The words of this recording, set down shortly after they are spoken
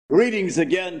Greetings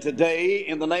again today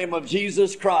in the name of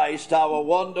Jesus Christ, our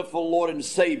wonderful Lord and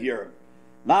Savior.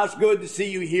 Now it's good to see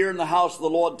you here in the house of the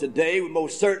Lord today. We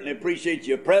most certainly appreciate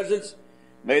your presence.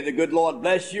 May the good Lord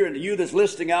bless you. And to you that's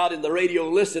listening out in the radio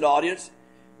listed audience,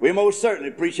 we most certainly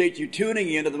appreciate you tuning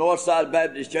in to the Northside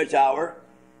Baptist Church Hour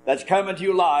that's coming to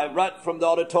you live right from the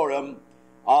auditorium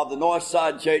of the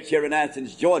Northside Church here in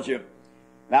Athens, Georgia.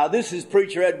 Now, this is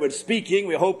Preacher Edward speaking.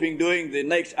 We're hoping during the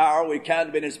next hour we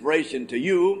can be an inspiration to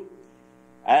you.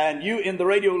 And you in the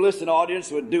radio listening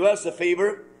audience would do us a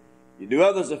favor. You do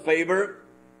others a favor.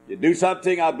 You do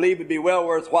something I believe would be well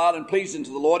worthwhile and pleasing to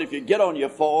the Lord if you get on your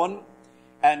phone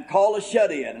and call a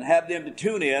shut-in and have them to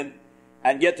tune in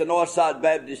and get the Northside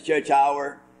Baptist Church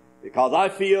Hour, because I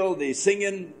feel the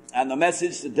singing and the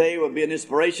message today will be an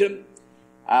inspiration,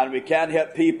 and we can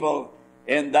help people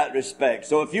in that respect.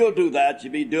 So if you'll do that,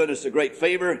 you'll be doing us a great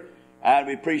favor, and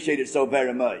we appreciate it so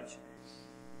very much.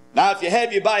 Now, if you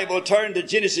have your Bible, turn to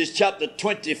Genesis chapter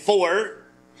 24.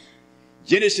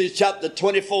 Genesis chapter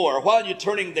 24. While you're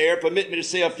turning there, permit me to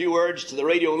say a few words to the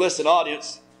radio listen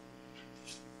audience.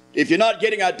 If you're not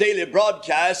getting our daily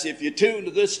broadcast, if you tune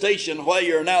to this station while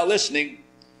you're now listening,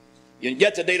 you can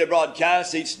get the daily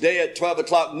broadcast each day at 12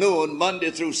 o'clock noon,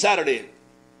 Monday through Saturday.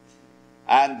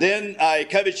 And then I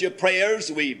covet your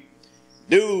prayers. We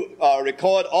do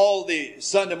record all the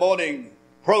Sunday morning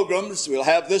programs. We'll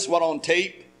have this one on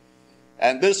tape,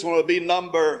 and this one will be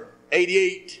number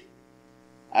 88.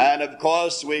 And of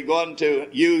course, we're going to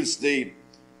use the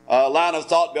line of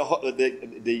thought.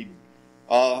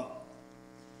 I'll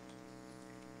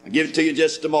give it to you in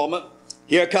just a moment.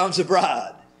 Here comes a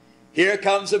bride. Here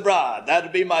comes a bride.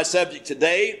 That'll be my subject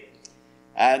today.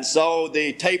 And so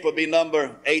the tape will be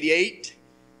number 88.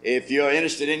 If you're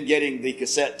interested in getting the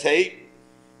cassette tape,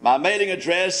 my mailing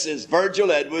address is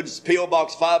Virgil Edwards, P.O.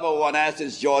 Box 501,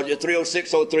 Athens, Georgia.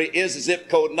 30603 is the zip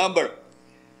code number.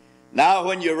 Now,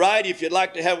 when you write, if you'd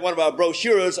like to have one of our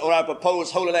brochures on our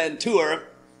proposed Holy Land tour,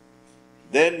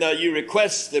 then you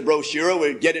request the brochure.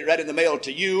 We'll get it right in the mail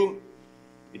to you.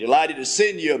 We're delighted to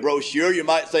send you a brochure. You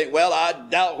might think, well, I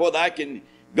doubt whether I can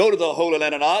go to the Holy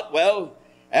Land or not. Well,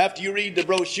 after you read the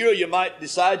brochure, you might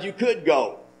decide you could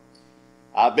go.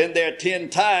 I've been there 10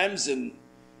 times, and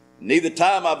neither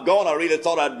time I've gone I really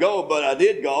thought I'd go, but I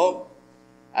did go.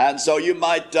 And so you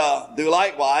might do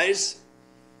likewise.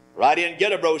 Write in,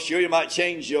 get a brochure. You might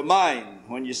change your mind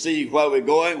when you see where we're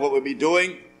going, what we'll be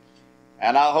doing.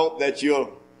 And I hope that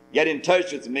you'll get in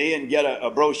touch with me and get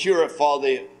a brochure for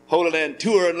the Holy Land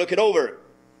tour and look it over.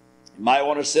 You might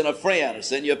want to send a friend, or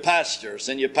send your pastor, or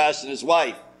send your pastor and his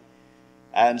wife.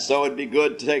 And so it'd be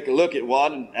good to take a look at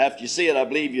one. And after you see it, I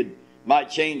believe you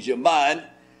might change your mind.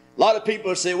 A lot of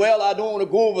people say, well, I don't want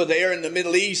to go over there in the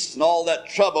Middle East and all that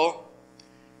trouble.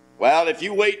 Well, if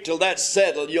you wait till that's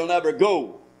settled, you'll never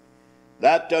go.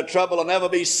 That trouble will never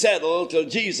be settled till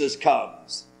Jesus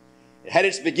comes. It had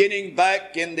its beginning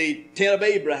back in the tent of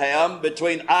Abraham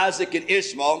between Isaac and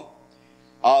Ishmael,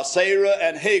 Sarah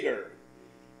and Hagar.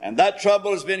 And that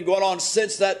trouble has been going on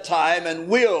since that time and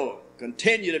will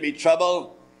continue to be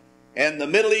trouble in the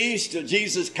Middle East till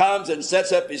Jesus comes and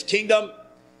sets up his kingdom.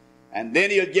 And then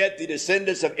he'll get the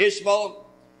descendants of Ishmael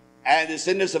and the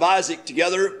descendants of Isaac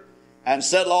together and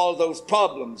settle all of those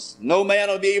problems. No man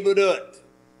will be able to do it.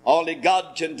 Only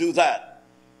God can do that.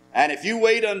 And if you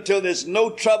wait until there's no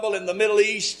trouble in the Middle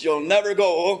East, you'll never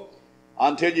go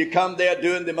until you come there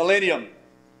during the millennium.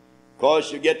 Of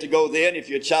course, you get to go then. If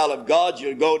you're a child of God,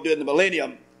 you'll go during the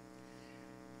millennium.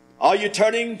 Are you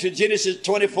turning to Genesis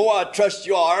 24? I trust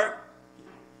you are.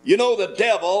 You know the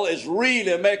devil is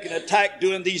really making an attack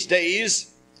during these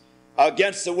days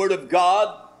against the Word of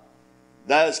God.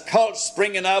 There's cults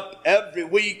springing up every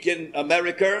week in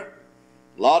America.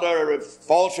 A lot of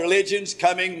false religions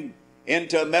coming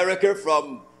into America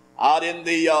from out in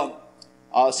the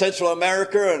Central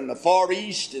America and the Far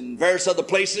East and various other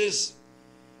places.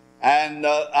 And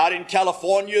out in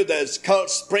California, there's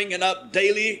cults springing up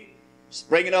daily,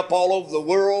 springing up all over the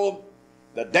world.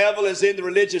 The devil is in the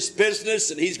religious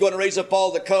business, and he's going to raise up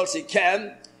all the cults he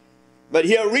can. But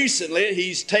here recently,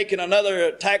 he's taken another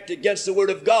attack against the Word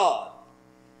of God.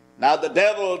 Now, the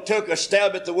devil took a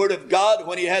stab at the Word of God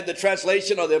when he had the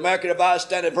translation of the American Revised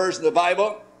Standard Version of the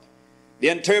Bible, the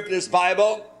Interpreter's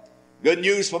Bible, Good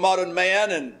News for Modern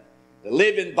Man, and the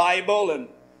Living Bible, and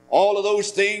all of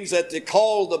those things that they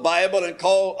call the Bible and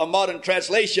call a modern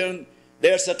translation.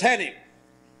 They're satanic.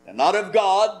 They're not of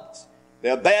God.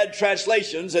 They're bad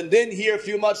translations. And then here a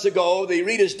few months ago, the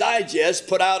Reader's Digest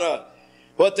put out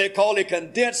what they call a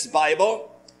condensed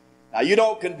Bible. Now, you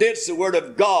don't condense the Word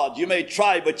of God. You may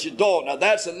try, but you don't. Now,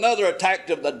 that's another attack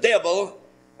of the devil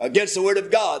against the Word of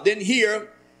God. Then here,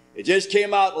 It just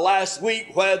came out last week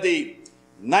where the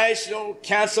National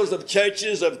Councils of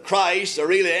Churches of Christ are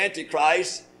really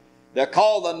Antichrist. They're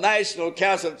called the National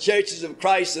Council of Churches of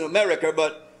Christ in America,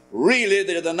 but really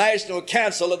they're the National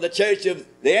Council of the Church of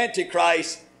the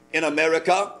Antichrist in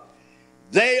America.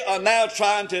 They are now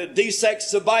trying to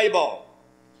desex the Bible.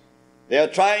 They are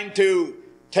trying to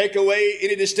take away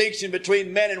any distinction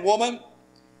between man and woman.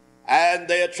 And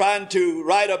they are trying to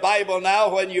write a Bible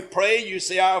now. When you pray, you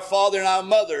say, Our Father and our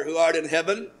Mother who art in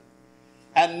heaven,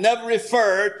 and never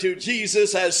refer to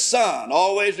Jesus as son,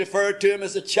 always refer to him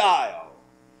as a child.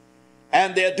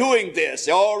 And they're doing this.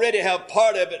 They already have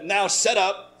part of it now set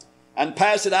up and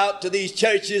pass it out to these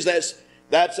churches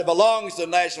that belongs to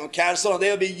the National Council, and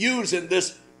they'll be using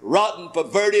this rotten,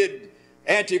 perverted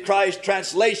Antichrist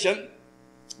translation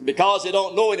because they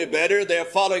don't know any better. They're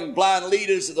following blind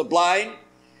leaders of the blind.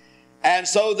 And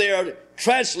so they're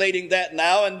translating that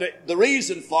now, and the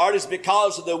reason for it is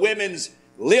because of the women's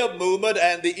lib movement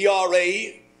and the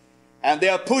ERA, and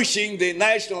they're pushing the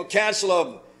National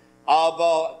Council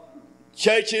of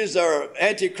churches or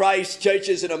Antichrist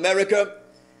churches in America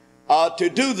to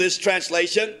do this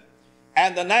translation.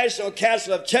 And the National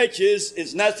Council of Churches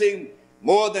is nothing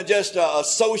more than just a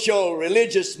social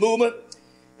religious movement.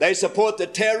 They support the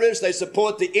terrorists. They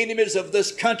support the enemies of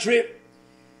this country.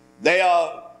 They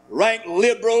are rank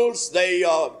liberals. They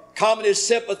are communist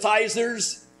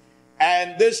sympathizers.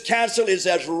 And this council is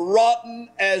as rotten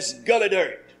as gully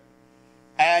dirt.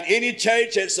 And any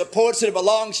church that supports it,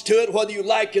 belongs to it, whether you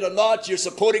like it or not, you're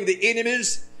supporting the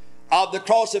enemies of the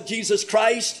cross of Jesus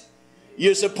Christ.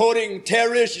 You're supporting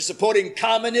terrorists. You're supporting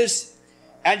communists.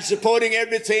 And you're supporting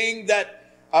everything that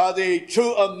the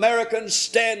true Americans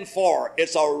stand for.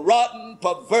 It's a rotten,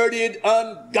 perverted,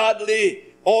 ungodly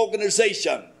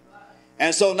organization.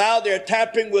 And so now they're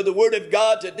tampering with the Word of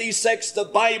God to desex the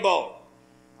Bible.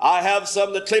 I have some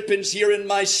of the clippings here in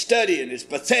my study, and it's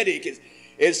pathetic.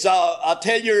 I'll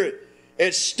tell you,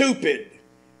 it's stupid.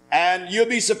 And you'll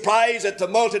be surprised at the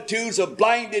multitudes of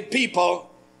blinded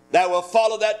people that will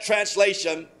follow that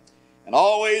translation. And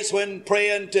always when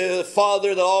praying to the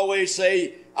Father, they'll always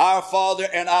say, Our Father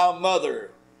and our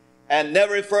Mother, and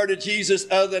never refer to Jesus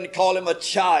other than call him a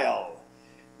child.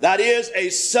 That is a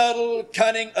subtle,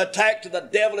 cunning attack to the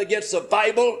devil against the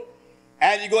Bible.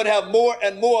 And you're going to have more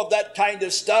and more of that kind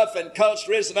of stuff and cults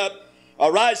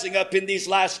rising up in these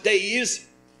last days,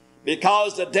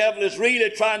 because the devil is really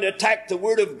trying to attack the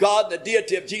Word of God, the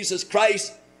deity of Jesus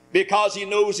Christ, because he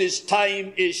knows his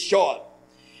time is short.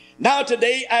 Now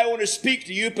today I want to speak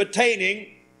to you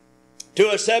pertaining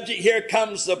to a subject, Here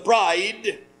Comes the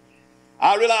Bride.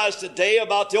 I realize today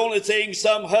about the only thing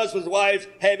some husbands and wives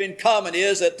have in common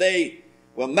is that they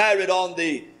were married on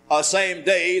the same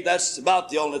day. That's about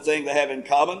the only thing they have in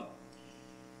common.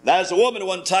 There's a woman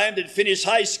one time that finished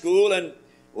high school, and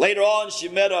later on she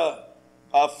met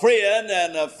a friend,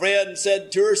 and a friend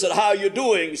said to her, How are you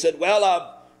doing? He said, Well, I'm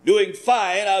doing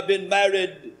fine. I've been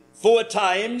married 4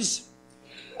 times.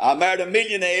 I married a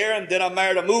millionaire, and then I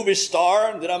married a movie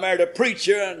star, and then I married a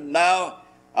preacher, and now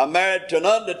I'm married to an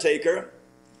undertaker.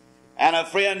 And a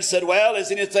friend said, Well,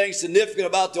 is anything significant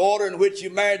about the order in which you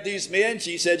married these men?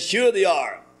 She said, Sure they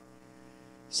are.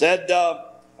 Said,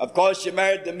 of course you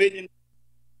married the millionaire.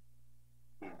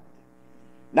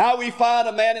 Now we find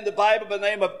a man in the Bible by the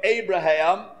name of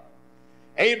Abraham.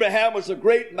 Abraham was a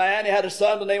great man. He had a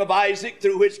son by the name of Isaac,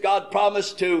 through which God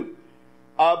promised to,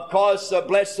 of course,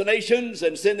 bless the nations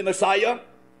and send the Messiah.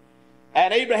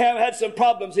 And Abraham had some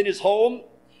problems in his home,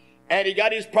 and he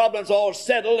got his problems all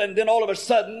settled, and then all of a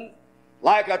sudden,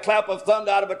 like a clap of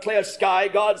thunder out of a clear sky,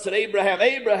 God said, Abraham,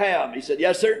 Abraham. He said,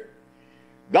 Yes, sir.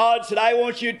 God said, I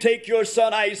want you to take your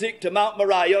son Isaac to Mount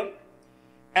Moriah,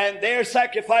 and there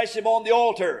sacrifice him on the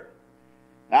altar.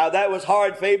 Now that was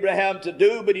hard for Abraham to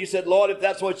do, but he said, Lord, if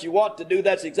that's what you want to do,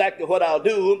 that's exactly what I'll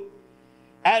do.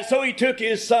 And so he took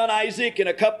his son Isaac and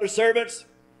a couple of servants,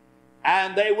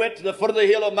 and they went to the foot of the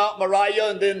hill of Mount Moriah,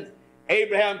 and then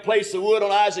Abraham placed the wood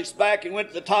on Isaac's back and went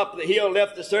to the top of the hill,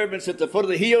 left the servants at the foot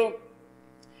of the hill,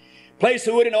 placed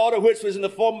the wood in order, which was in the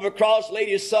form of a cross, laid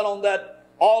his son on that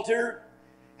altar,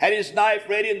 had his knife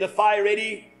ready and the fire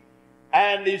ready.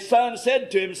 And his son said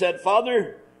to him,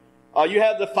 Father, you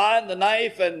have the fire and the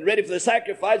knife and ready for the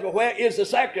sacrifice, but where is the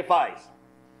sacrifice?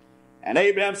 And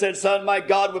Abraham said, Son, my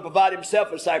God will provide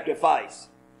himself a sacrifice.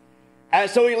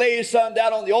 And so he laid his son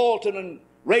down on the altar and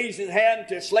raised his hand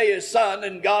to slay his son.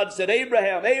 And God said,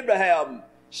 Abraham, Abraham,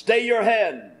 stay your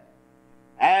hand.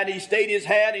 And he stayed his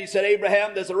hand. He said,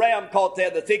 Abraham, there's a ram caught there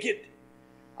in the thicket.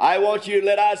 I want you to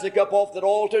let Isaac up off that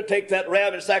altar, take that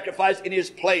ram and sacrifice in his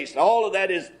place. Now, all of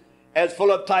that is as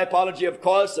full of typology, of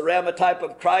course, the ram a type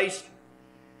of Christ.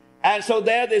 And so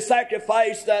there they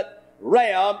sacrificed that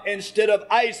ram instead of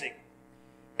Isaac.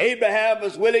 Abraham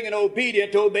was willing and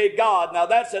obedient to obey God. Now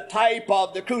that's a type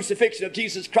of the crucifixion of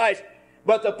Jesus Christ.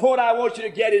 But the point I want you to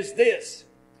get is this.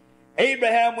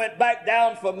 Abraham went back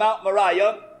down from Mount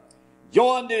Moriah,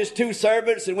 joined his two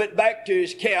servants, and went back to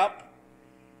his camp.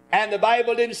 And the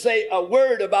Bible didn't say a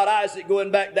word about Isaac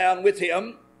going back down with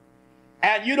him.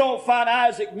 And you don't find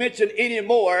Isaac mentioned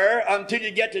anymore until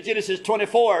you get to Genesis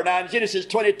 24. Now in Genesis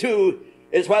 22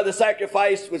 is where the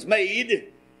sacrifice was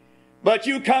made. But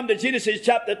you come to Genesis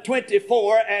chapter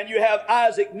 24 and you have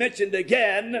Isaac mentioned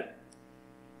again.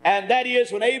 And that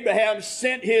is when Abraham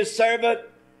sent his servant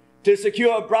to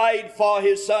secure a bride for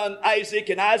his son Isaac.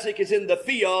 And Isaac is in the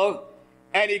field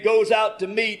and he goes out to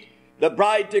meet the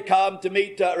bride to come to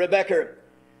meet Rebekah.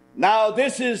 Now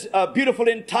this is beautiful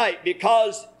in type,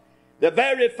 because the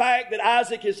very fact that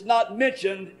Isaac is not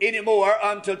mentioned anymore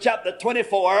until chapter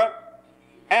 24,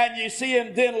 and you see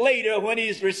him then later when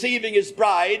he's receiving his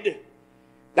bride,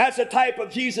 that's a type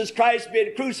of Jesus Christ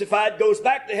being crucified, goes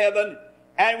back to heaven,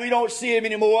 and we don't see him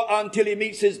anymore until he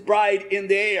meets his bride in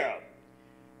the air.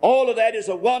 All of that is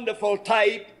a wonderful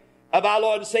type of our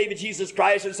Lord and Savior Jesus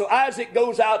Christ. And so Isaac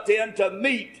goes out then to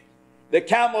meet the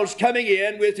camels coming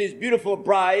in with his beautiful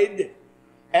bride,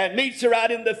 and meets her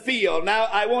out in the field. Now,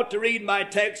 I want to read my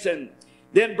text and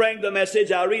then bring the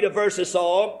message. I'll read a verse or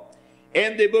so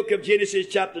in the book of Genesis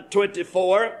chapter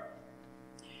 24.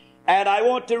 And I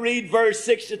want to read verse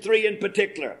 63 in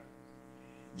particular.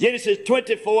 Genesis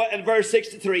 24 and verse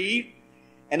 63.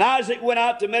 And Isaac went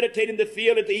out to meditate in the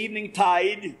field at the evening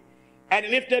tide. And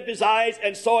he lifted up his eyes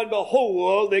and saw, and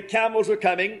behold, the camels were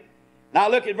coming. Now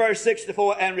look at verse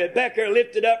 64. And Rebekah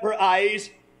lifted up her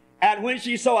eyes, and when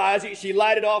she saw Isaac, she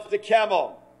lighted off the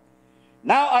camel.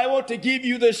 Now I want to give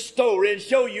you this story and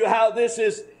show you how this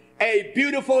is a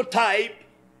beautiful type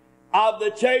of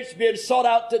the church being sought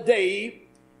out today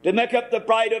to make up the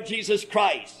bride of Jesus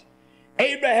Christ.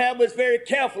 Abraham was very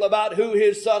careful about who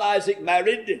his son Isaac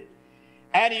married.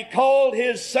 And he called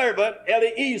his servant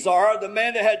Eliezer, the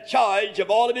man that had charge of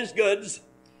all of his goods.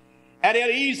 And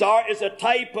Eliezer is a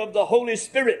type of the Holy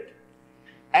Spirit.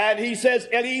 And he says,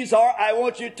 Eliezer, I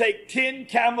want you to take 10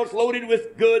 camels loaded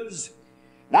with goods.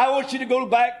 And I want you to go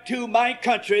back to my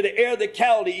country, the Ur of the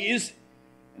Chaldees.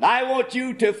 And I want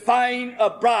you to find a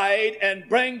bride and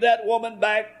bring that woman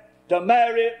back to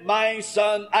marry my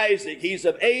son Isaac. He's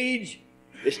of age.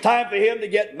 It's time for him to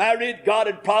get married. God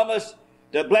had promised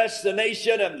to bless the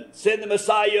nation and send the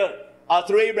Messiah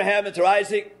through Abraham and through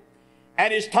Isaac.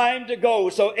 And it's time to go.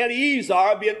 So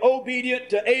Eliezer, being obedient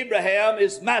to Abraham,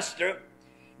 his master,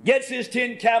 gets his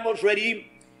 10 camels ready.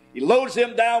 He loads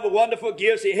them down with wonderful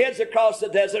gifts. He heads across the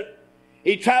desert.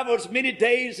 He travels many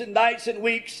days and nights and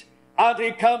weeks until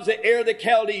he comes to Ur of the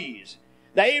Chaldees.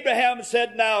 Now Abraham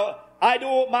said, now, I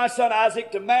don't want my son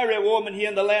Isaac to marry a woman here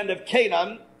in the land of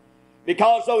Canaan,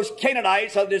 because those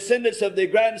Canaanites are descendants of the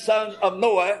grandson of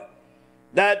Noah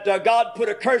that God put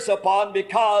a curse upon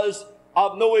because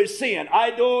of Noah's sin.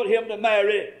 I don't want him to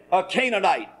marry a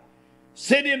Canaanite.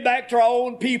 Send him back to our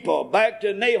own people, back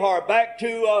to Nahor, back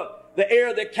to the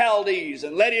Ur of the Chaldees,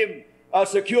 and let him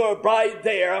secure a bride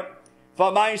there for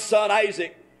my son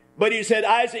Isaac. But he said,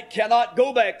 Isaac cannot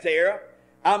go back there.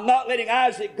 I'm not letting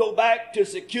Isaac go back to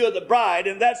secure the bride.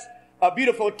 And that's a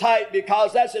beautiful type,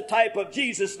 because that's a type of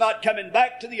Jesus not coming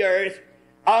back to the earth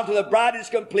until the bride is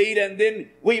complete, and then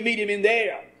we meet him in the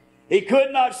air. He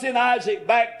could not send Isaac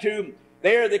back to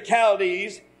the Ur of the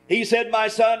Chaldees. He said, my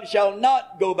son shall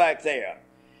not go back there.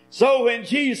 So when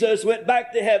Jesus went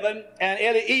back to heaven and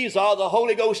Eliezer, the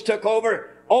Holy Ghost, took over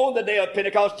on the day of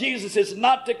Pentecost, Jesus is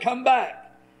not to come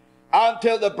back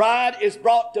until the bride is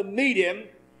brought to meet him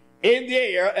in the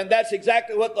air. And that's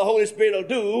exactly what the Holy Spirit will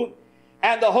do.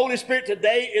 And the Holy Spirit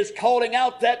today is calling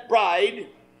out that bride.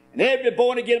 And every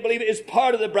born-again believer is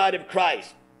part of the bride of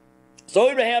Christ. So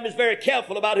Abraham is very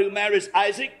careful about who marries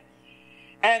Isaac.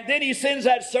 And then he sends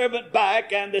that servant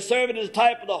back, and the servant is a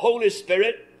type of the Holy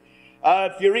Spirit.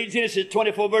 If you read Genesis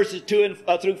 24 verses 2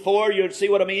 through 4, you'll see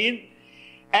what I mean.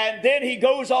 And then he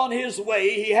goes on his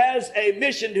way. He has a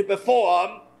mission to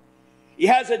perform. He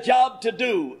has a job to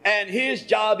do. And his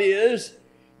job is,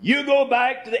 you go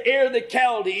back to the Ur of the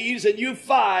Chaldees and you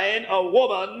find a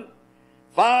woman,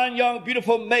 fine young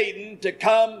beautiful maiden, to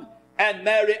come and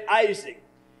marry Isaac.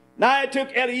 Now it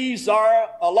took Eliezer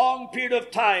a long period of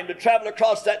time to travel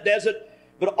across that desert,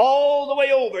 but all the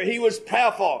way over he was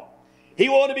prayerful. He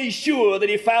wanted to be sure that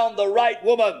he found the right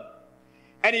woman.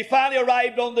 And he finally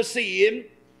arrived on the scene,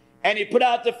 and he put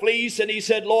out the fleece, and he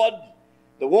said, Lord,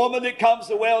 the woman that comes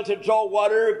to the well to draw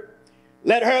water,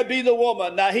 let her be the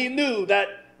woman. Now he knew that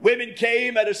women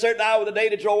came at a certain hour of the day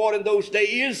to draw water in those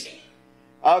days,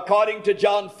 according to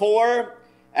John 4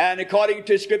 and according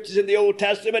to scriptures in the Old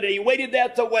Testament. And he waited there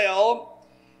at the well,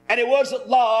 and it wasn't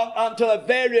long until a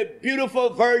very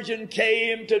beautiful virgin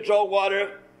came to draw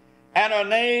water, and her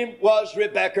name was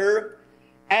Rebekah.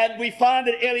 And we find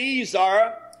that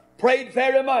Eliezer prayed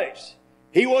very much.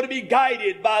 He wanted to be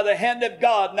guided by the hand of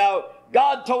God. Now,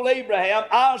 God told Abraham,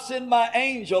 I'll send my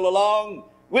angel along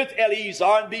with Eliezer,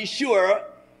 and be sure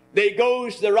that he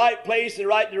goes to the right place, the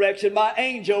right direction. My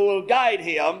angel will guide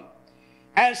him.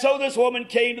 And so this woman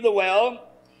came to the well.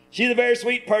 She's a very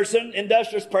sweet person,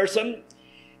 industrious person.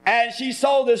 And she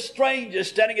saw this stranger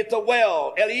standing at the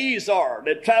well, Eliezer,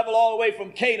 that traveled all the way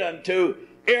from Canaan to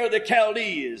Ur the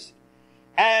Chaldees.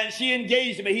 And she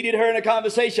engaged him. He did her in a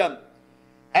conversation.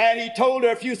 And he told her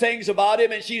a few things about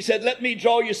him. And she said, let me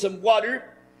draw you some water.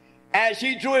 And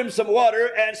she drew him some water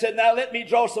and said, now let me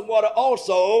draw some water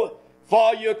also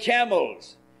for your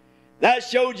camels. That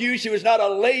showed you she was not a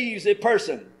lazy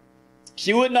person.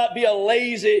 She would not be a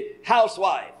lazy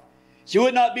housewife. She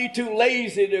would not be too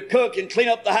lazy to cook and clean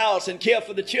up the house and care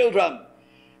for the children.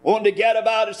 Wanted to get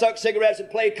about and suck cigarettes and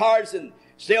play cards and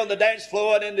stay on the dance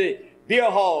floor and in the beer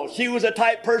hall. She was a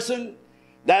type person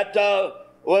that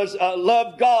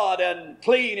loved God and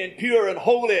clean and pure and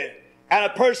holy, and a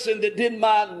person that didn't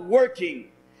mind working.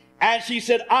 And she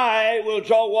said, I will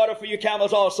draw water for your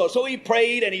camels also. So he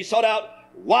prayed, and he sought out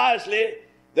wisely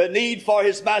the need for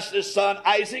his master's son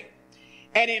Isaac.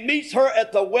 And he meets her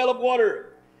at the well of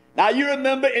water. Now you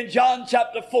remember in John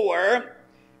chapter 4,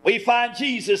 we find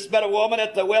Jesus met a woman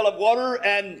at the well of water,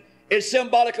 and it's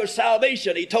symbolic of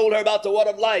salvation. He told her about the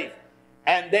water of life.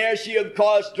 And there she, of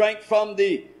course, drank from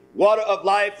the water of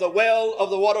life, the well of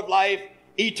the water of life,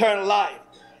 eternal life.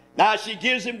 Now she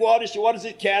gives him water. She waters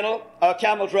his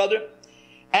camels rather.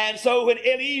 And so when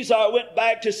Eliezer went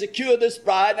back to secure this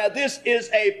bride, now this is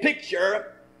a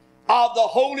picture of the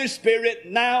Holy Spirit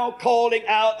now calling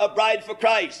out a bride for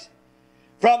Christ.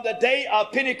 From the day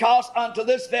of Pentecost until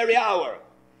this very hour,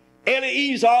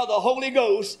 Eliezer, the Holy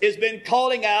Ghost, has been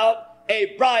calling out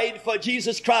a bride for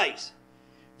Jesus Christ.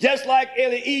 Just like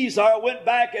Eliezer went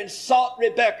back and sought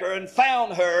Rebekah and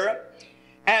found her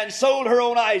and sold her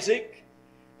on Isaac,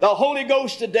 the Holy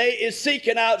Ghost today is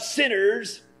seeking out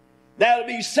sinners that will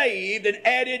be saved and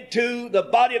added to the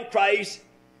body of Christ,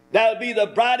 that will be the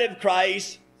bride of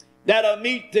Christ, that will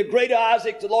meet the greater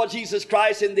Isaac, the Lord Jesus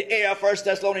Christ, in the air, 1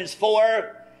 Thessalonians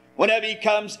 4, whenever he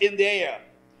comes in the air.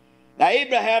 Now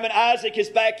Abraham and Isaac is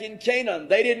back in Canaan.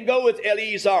 They didn't go with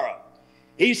Eliezer.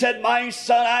 He said, my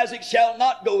son Isaac shall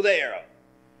not go there.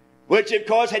 Which, of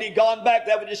course, had he gone back,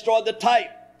 that would destroy the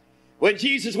type. When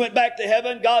Jesus went back to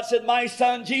heaven, God said, my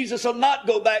son Jesus will not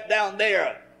go back down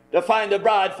there to find a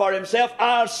bride for himself.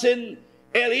 I'll send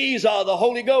Eliezer, the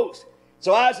Holy Ghost.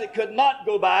 So Isaac could not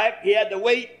go back. He had to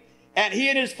wait. And he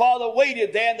and his father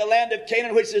waited there in the land of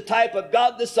Canaan, which is a type of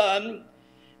God the Son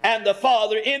and the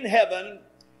Father in heaven,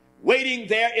 waiting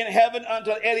there in heaven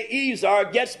until Eliezer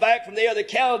gets back from there, the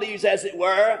Chaldees, as it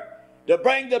were, to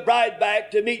bring the bride back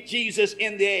to meet Jesus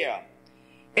in the air.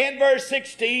 In verse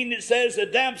 16, it says, the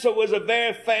damsel was a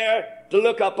very fair to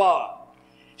look upon.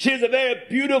 She was a very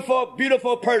beautiful,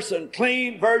 beautiful person,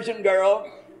 clean, virgin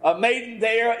girl, a maiden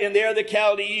there in the air of the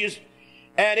Chaldees.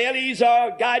 And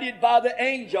Eliezer, guided by the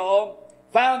angel,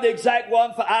 found the exact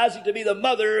one for Isaac to be the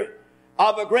mother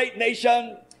of a great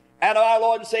nation and of our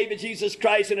Lord and Savior Jesus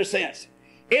Christ, in a sense.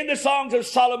 In the Songs of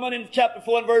Solomon in chapter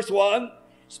 4 and verse 1,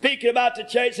 speaking about the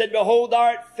church, said, behold, thou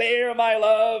art fair, my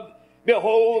love.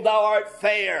 Behold, thou art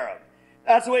fair.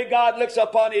 That's the way God looks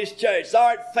upon his church. Thou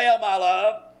art fair, my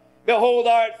love. Behold,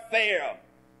 thou art fair.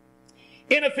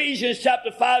 In Ephesians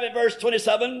chapter 5 and verse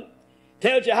 27,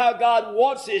 tells you how God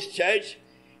wants his church,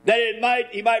 that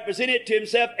he might present it to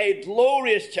himself a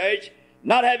glorious church,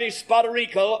 not having spot or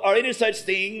wrinkle or any such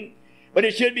thing, but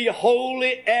it should be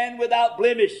holy and without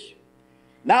blemish.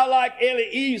 Now like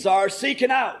Eliezer seeking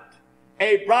out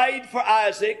a bride for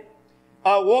Isaac,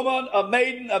 a woman, a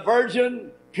maiden, a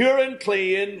virgin, pure and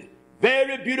clean,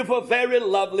 very beautiful, very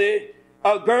lovely,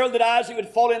 a girl that Isaac would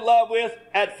fall in love with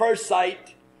at first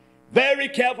sight, very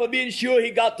careful, being sure he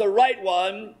got the right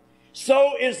one.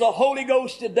 So is the Holy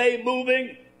Ghost today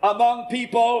moving among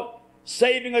people,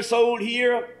 saving a soul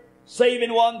here,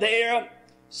 saving one there,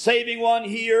 saving one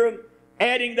here,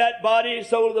 adding that body,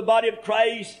 so to the body of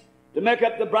Christ, to make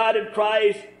up the bride of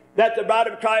Christ, that the bride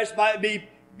of Christ might be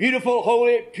beautiful,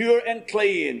 holy, pure, and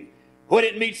clean when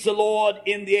it meets the Lord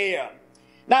in the air.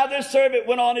 Now this servant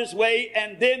went on his way,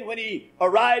 and then when he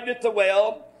arrived at the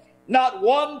well, not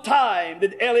one time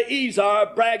did Eliezer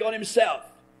brag on himself.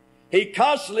 He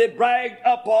constantly bragged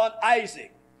upon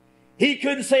Isaac. He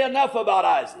couldn't say enough about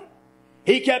Isaac.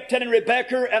 He kept telling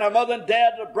Rebekah and her mother and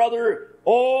dad and her brother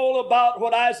all about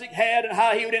what Isaac had and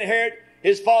how he would inherit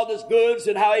his father's goods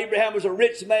and how Abraham was a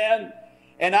rich man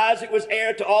and Isaac was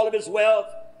heir to all of his wealth,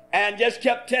 and just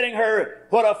kept telling her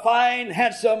what a fine,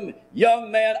 handsome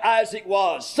young man Isaac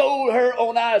was. Sold her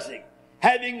on Isaac.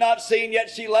 Having not seen,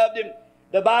 yet she loved him.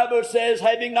 The Bible says,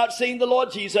 having not seen the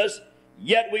Lord Jesus,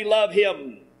 yet we love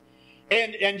him.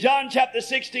 In John chapter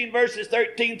 16, verses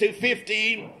 13 through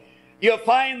 15, you'll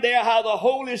find there how the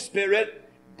Holy Spirit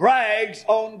brags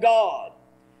on God.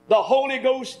 The Holy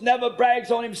Ghost never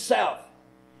brags on himself.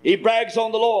 He brags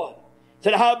on the Lord.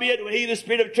 Said, howbeit, when he, the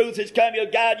Spirit of truth, is come, he'll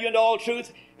guide you into all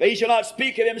truth. But he shall not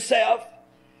speak of himself.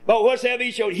 But whatsoever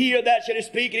he shall hear, that shall he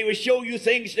speak, and he will show you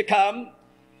things to come.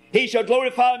 He shall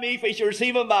glorify me, for he shall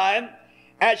receive of mine,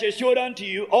 and shall show it unto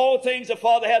you. All things the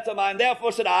Father hath of mine.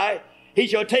 Therefore said I, he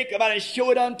shall take of mine and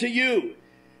show it unto you.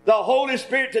 The Holy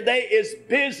Spirit today is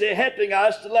busy helping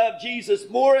us to love Jesus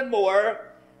more and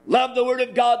more, love the Word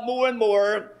of God more and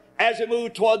more as we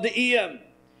move toward the end.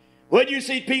 When you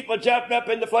see people jumping up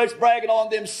in the flesh, bragging on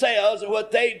themselves and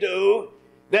what they do,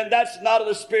 then that's not of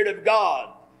the Spirit of God.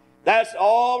 That's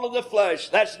all of the flesh.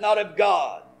 That's not of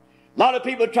God. A lot of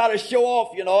people try to show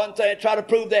off, and try to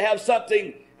prove they have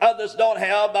something others don't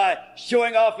have by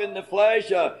showing off in the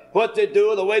flesh what they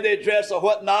do, the way they dress or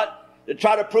whatnot, to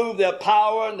try to prove their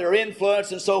power and their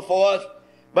influence and so forth.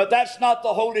 But that's not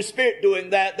the Holy Spirit doing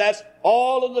that. That's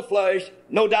all of the flesh,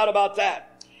 no doubt about that.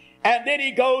 And then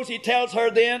he tells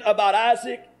her then about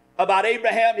Isaac, about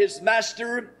Abraham, his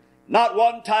master, not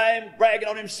one time bragging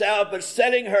on himself, but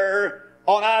selling her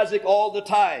on Isaac all the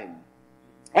time.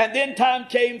 And then time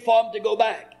came for him to go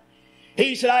back.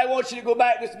 He said, I want you to go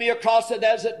back with me across the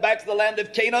desert, back to the land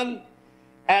of Canaan,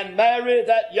 and marry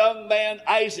that young man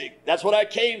Isaac. That's what I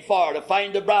came for, to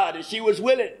find a bride. And she was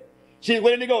willing. She was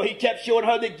willing to go. He kept showing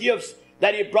her the gifts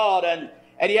that he brought, and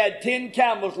he had 10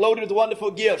 camels loaded with wonderful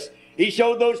gifts. He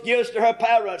showed those gifts to her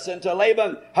parents and to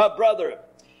Laban, her brother.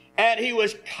 And he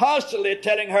was constantly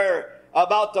telling her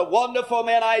about the wonderful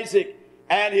man Isaac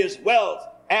and his wealth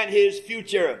and his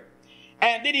future.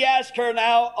 And then he asked her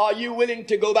now, are you willing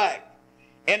to go back?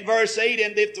 In verse 8,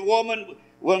 and if the woman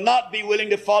will not be willing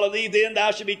to follow thee, then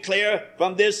thou shalt be clear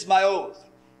from this my oath.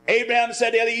 Abraham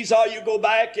said to Eliezer, you go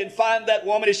back and find that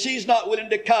woman. If she's not willing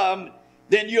to come,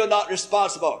 then you're not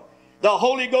responsible. The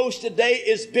Holy Ghost today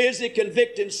is busy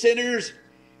convicting sinners.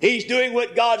 He's doing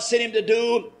what God sent him to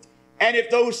do. And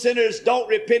if those sinners don't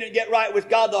repent and get right with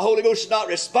God, the Holy Ghost is not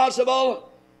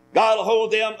responsible. God will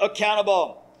hold them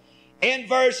accountable. In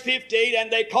verse 58,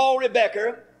 and they called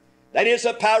Rebekah, that is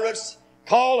her parents,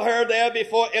 called her there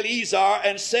before Eliezer,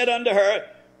 and said unto her,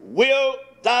 wilt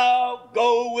thou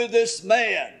go with this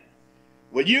man?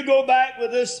 Will you go back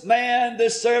with this man,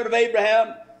 this servant of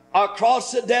Abraham,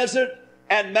 across the desert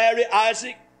and marry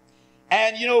Isaac?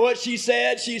 And you know what she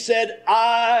said? She said,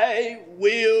 I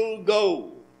will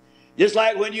go. Just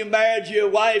like when you married your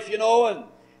wife, and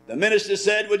the minister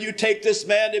said, will you take this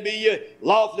man to be your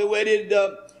lawfully wedded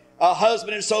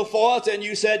husband and so forth? And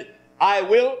you said, I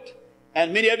wilt.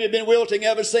 And many of you have been wilting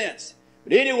ever since.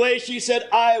 But anyway, she said,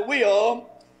 I will.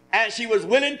 And she was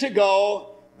willing to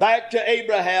go back to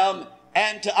Abraham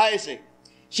and to Isaac.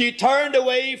 She turned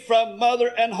away from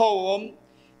mother and home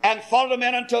and followed a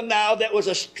man until now that was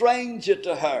a stranger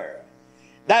to her.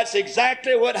 That's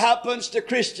exactly what happens to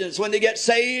Christians when they get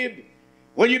saved.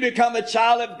 When you become a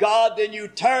child of God, then you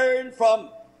turn from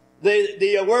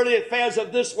the worldly affairs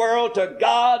of this world to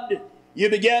God. You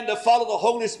begin to follow the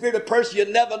Holy Spirit, a person you'd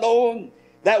never known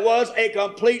that was a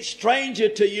complete stranger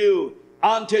to you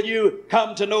until you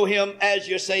come to know him as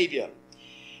your Savior.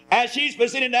 And she's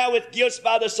presented now with gifts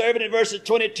by the servant in verses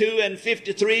 22 and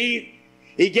 53.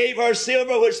 He gave her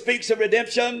silver, which speaks of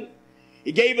redemption.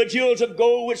 He gave her jewels of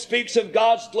gold, which speaks of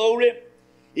God's glory.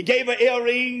 He gave her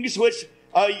earrings, which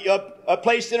are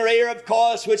placed in her ear, of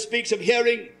course, which speaks of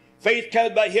hearing. Faith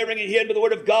comes by hearing, and hearing by the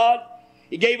word of God.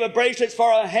 He gave her bracelets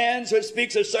for her hands, which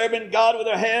speaks of serving God with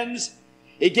her hands.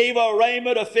 He gave her a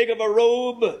raiment, a fig of a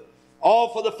robe, all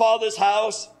for the Father's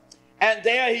house. And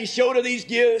there he showed her these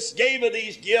gifts, gave her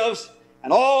these gifts.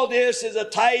 And all this is a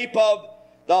type of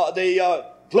the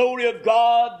glory of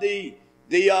God, the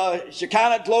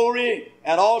Shekinah glory,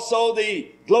 and also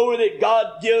the glory that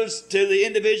God gives to the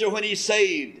individual when he's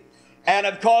saved. And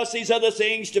of course, these other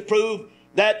things to prove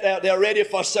that they're ready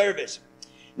for service.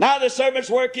 Now the servant's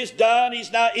work is done.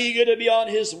 He's now eager to be on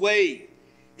his way.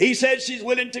 He said she's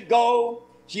willing to go.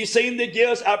 She's seen the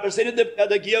gifts. I presented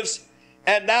the gifts.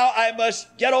 And now I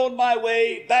must get on my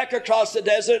way back across the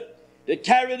desert to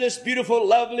carry this beautiful,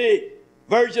 lovely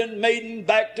virgin maiden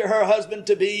back to her husband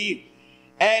to be.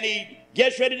 and he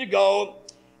gets ready to go,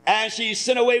 and she's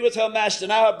sent away with her master.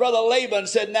 Now her brother Laban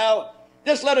said, now,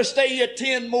 just let her stay here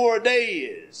 10 more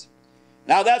days.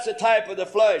 Now that's a type of the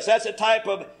flesh. That's a type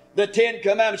of the 10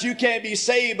 commandments. You can't be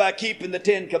saved by keeping the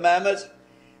 10 commandments.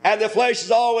 And the flesh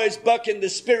is always bucking the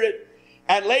spirit.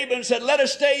 And Laban said, let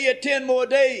us stay here 10 more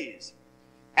days.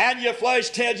 And your flesh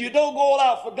tells you, don't go all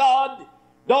out for God.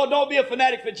 Don't be a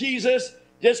fanatic for Jesus.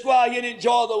 Just go out here and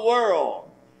enjoy the world.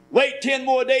 Wait 10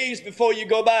 more days before you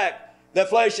go back. The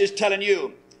flesh is telling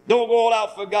you, don't go all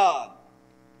out for God.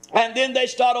 And then they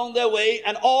start on their way,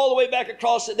 and all the way back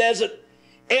across the desert,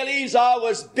 Eliezer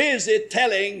was busy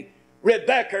telling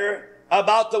Rebekah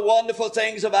about the wonderful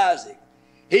things of Isaac.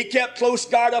 He kept close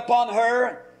guard upon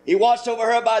her. He watched over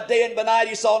her by day and by night.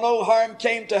 He saw no harm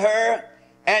came to her,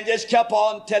 and just kept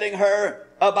on telling her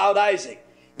about Isaac.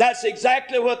 That's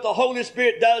exactly what the Holy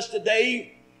Spirit does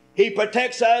today. He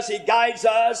protects us. He guides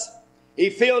us. He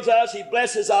fills us. He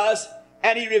blesses us.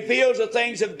 And he reveals the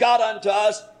things of God unto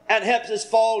us and helps us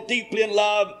fall deeply in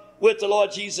love with the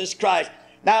Lord Jesus Christ.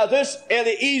 Now this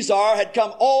Eliezer had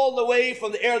come all the way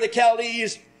from the Ur of the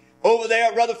Chaldees over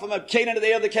there, rather from Canaan to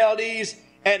the Ur of the Chaldees,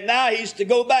 and now he's to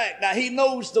go back. Now he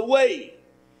knows the way.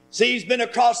 See, he's been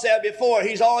across there before.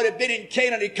 He's already been in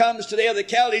Canaan. He comes to the Ur of the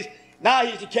Chaldees. Now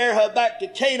he's to carry her back to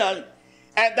Canaan.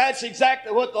 And that's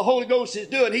exactly what the Holy Ghost is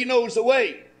doing. He knows the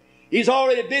way. He's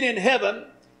already been in heaven,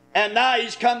 and now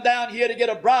he's come down here to get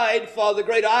a bride for the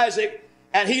great Isaac,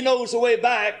 and he knows the way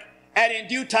back. And in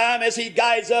due time, as he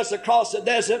guides us across the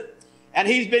desert, and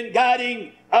he's been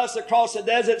guiding us across the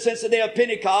desert since the day of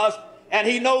Pentecost, and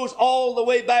he knows all the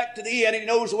way back to the end, and he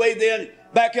knows the way then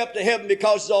back up to heaven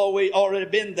because he's already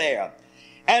been there.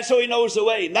 And so he knows the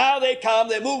way. Now they come,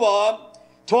 they move on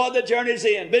toward the journey's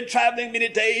end. Been traveling many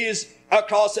days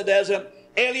across the desert.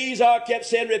 Eliezer kept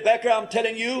saying, Rebekah, I'm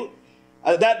telling you,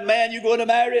 that man you're going to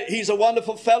marry, he's a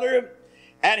wonderful feller,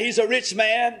 and he's a rich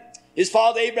man. His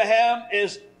father Abraham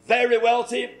is very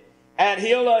wealthy, and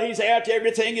he's heir to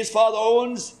everything his father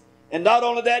owns. And not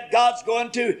only that, God's going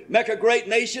to make a great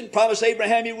nation, promised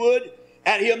Abraham he would,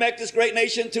 and he'll make this great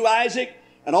nation through Isaac,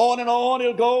 and on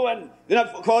he'll go. And then,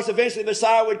 of course, eventually the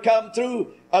Messiah would come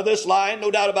through this line, no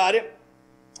doubt about it.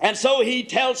 And so he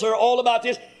tells her all about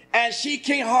this, and she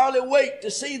can't hardly wait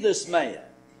to see this man.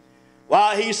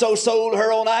 While he so sold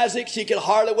her on Isaac, she could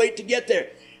hardly wait to get there.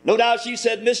 No doubt she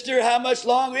said, Mister, how much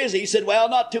longer is he? He said, well,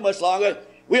 not too much longer.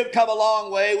 We've come a long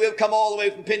way. We've come all the way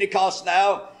from Pentecost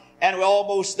now, and we're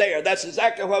almost there. That's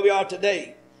exactly where we are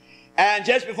today. And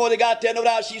just before they got there, no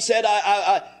doubt she said,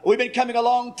 we've been coming a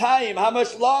long time. How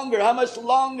much longer? How much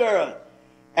longer?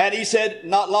 And he said,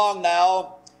 not long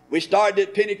now. We started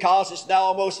at Pentecost. It's now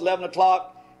almost 11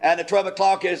 o'clock, and the 12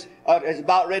 o'clock is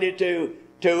about ready to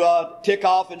tick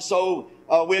off, and so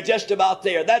we're just about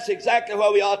there. That's exactly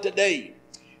where we are today.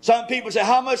 Some people say,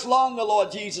 how much longer,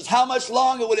 Lord Jesus? How much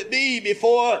longer will it be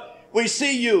before we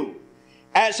see you?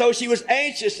 And so she was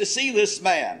anxious to see this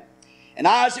man. And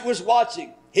Isaac was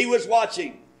watching. He was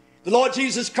watching. The Lord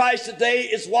Jesus Christ today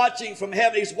is watching from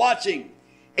heaven. He's watching.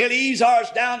 Eliezer is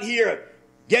down here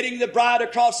getting the bride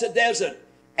across the desert,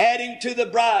 adding to the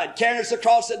bride, carrying us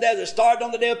across the desert, starting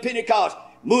on the day of Pentecost,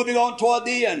 moving on toward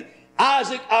the end.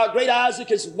 Isaac, our great Isaac,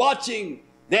 is watching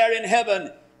there in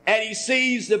heaven, and he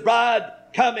sees the bride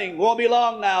coming. Won't be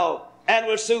long now, and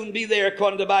will soon be there,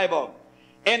 according to the Bible.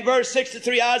 In verse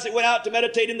 63, Isaac went out to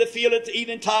meditate in the field at the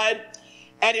eventide,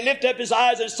 and he lifted up his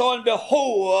eyes and saw, and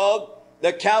behold,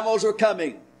 the camels were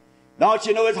coming. Don't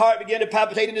you know his heart began to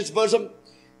palpitate in his bosom?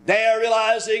 There,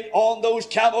 realizing on those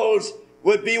camels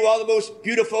would be one of the most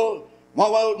beautiful,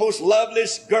 one of the most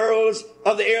loveliest girls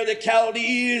of the Ur of the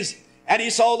Chaldees. And he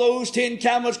saw those 10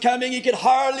 camels coming. He could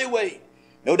hardly wait.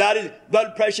 No doubt his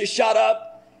blood pressure shot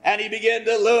up, and he began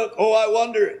to look. Oh, I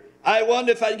wonder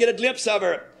if I can get a glimpse of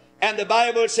her. And the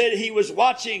Bible said he was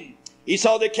watching. He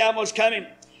saw the camels coming.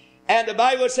 And the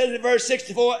Bible says in verse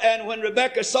 64, and when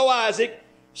Rebekah saw Isaac,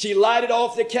 she lighted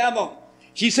off the camel.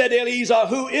 She said to Eliezer,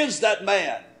 who is that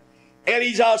man?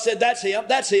 Eliezer said, that's him.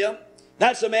 That's him.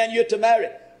 That's the man you're to marry.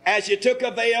 And she took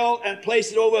a veil and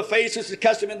placed it over her face, which was the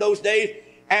custom in those days.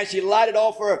 And she lighted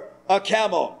off her a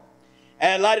camel,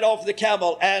 and lighted off the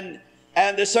camel. And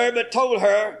the servant told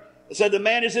her, said, the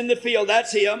man is in the field,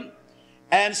 that's him.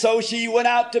 And so she went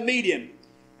out to meet him.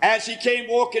 And she came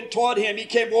walking toward him. He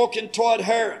came walking toward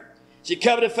her. She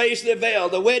covered her face with a veil.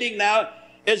 The wedding now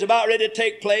is about ready to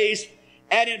take place.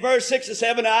 And in verse 6 and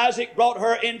 7, Isaac brought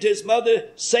her into his mother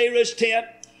Sarah's tent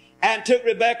and took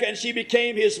Rebekah, and she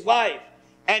became his wife.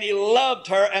 And he loved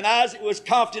her, and Isaac was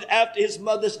comforted after his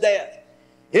mother's death.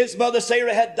 His mother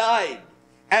Sarah had died,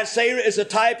 and Sarah is a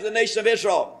type of the nation of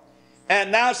Israel.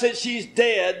 And now since she's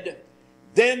dead,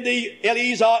 then the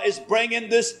Eleazar is bringing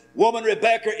this woman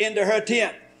Rebekah into her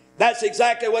tent. That's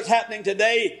exactly what's happening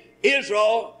today.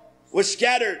 Israel was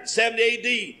scattered 70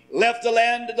 A.D., left the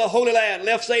land, the Holy Land,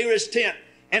 left Sarah's tent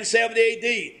in 70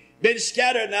 A.D., been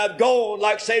scattered now, gone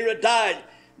like Sarah died.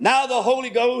 Now the Holy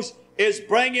Ghost is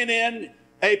bringing in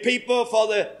a people for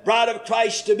the bride of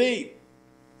Christ to be.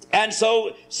 And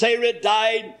so Sarah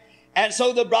died, and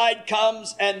so the bride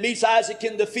comes and meets Isaac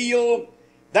in the field.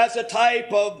 That's a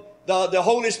type of the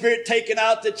Holy Spirit taking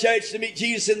out the church to meet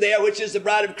Jesus in there, which is the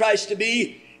bride of Christ to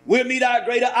be. We'll meet our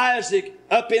greater Isaac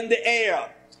up in the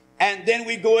air, and then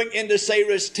we're going into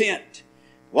Sarah's tent.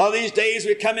 One of these days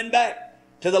we're coming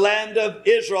back to the land of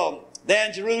Israel, there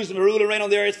in Jerusalem, to rule and reign on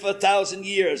the earth for 1,000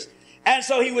 years. And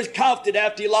so he was comforted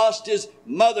after he lost his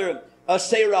mother,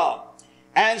 Sarah.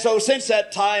 And so since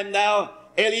that time now,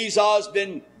 Eleazar's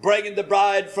been bringing the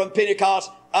bride from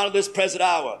Pentecost unto this present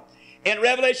hour. In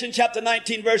Revelation chapter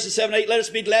 19, verses 7 and 8, let us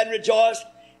be glad and rejoice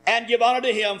and give honor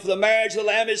to him, for the marriage of the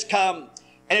Lamb is come,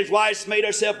 and his wife made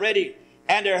herself ready.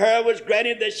 And to her was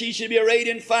granted that she should be arrayed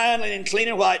in fine linen, clean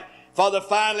and white, for the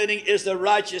fine linen is the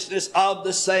righteousness of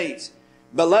the saints.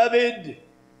 Beloved,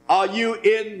 are you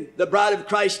in the bride of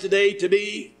Christ today to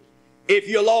be? If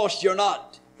you're lost, you're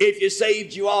not. If you're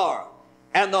saved, you are.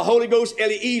 And the Holy Ghost,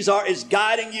 Eleazar, is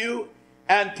guiding you.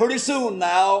 And pretty soon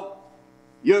now,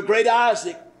 your great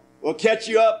Isaac will catch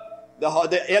you up.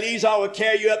 The Eleazar will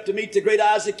carry you up to meet the great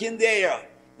Isaac in the air.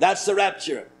 That's the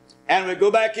rapture. And we'll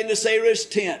go back into Sarah's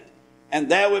tent. And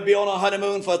there we'll be on a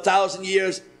honeymoon for 1,000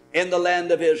 years in the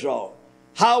land of Israel.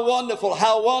 How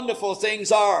wonderful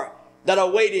things are that are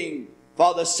waiting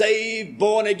for the saved,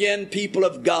 born-again people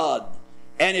of God.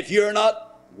 And if you're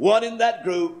not one in that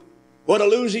group, what a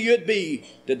loser you'd be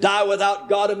to die without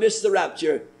God and miss the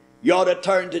rapture. You ought to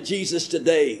turn to Jesus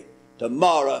today.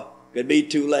 Tomorrow could be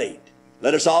too late.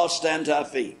 Let us all stand to our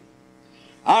feet.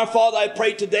 Our Father, I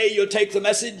pray today you'll take the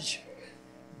message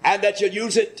and that you'll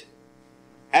use it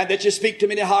and that you speak to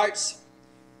many hearts.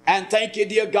 And thank you,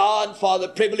 dear God, for the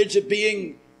privilege of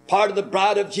being part of the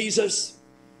bride of Jesus.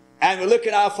 And we're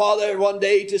looking, our Father, one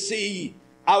day to see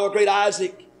our great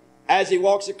Isaac as he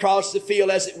walks across the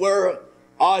field, as it were,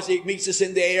 or as he meets us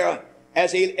in the air,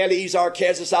 as Eleazar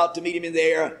carries us out to meet him in the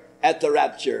air at the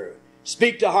rapture.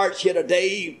 Speak to hearts here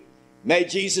today. May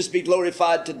Jesus be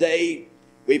glorified today.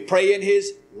 We pray in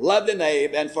his lovely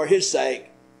name and for his sake.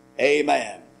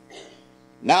 Amen.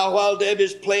 Now, while Deb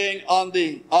is playing on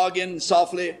the organ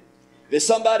softly, if there's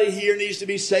somebody here needs to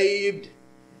be saved,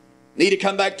 need to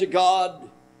come back to God,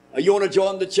 or you want to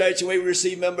join the church and we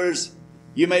receive members,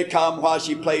 you may come while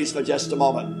she plays for just a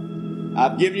moment.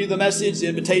 I've given you the message. The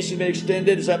invitation has been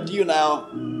extended. It's up to you now.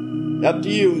 Up to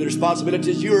you. The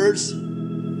responsibility is yours.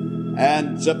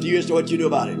 And it's up to you as to what you do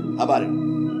about it. How about it?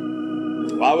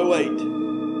 While we wait.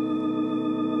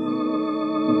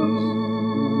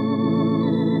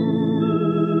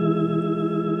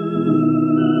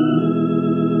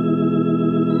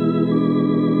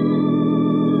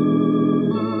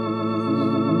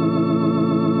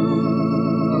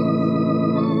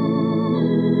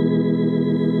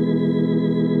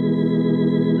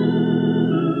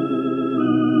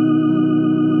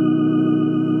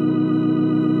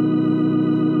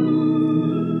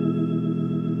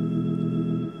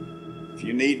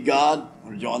 God,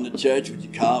 want to join the church, would you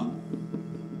come?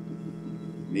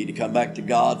 You need to come back to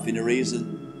God for any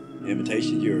reason, the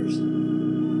invitation is yours.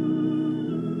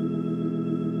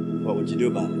 What would you do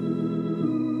about it?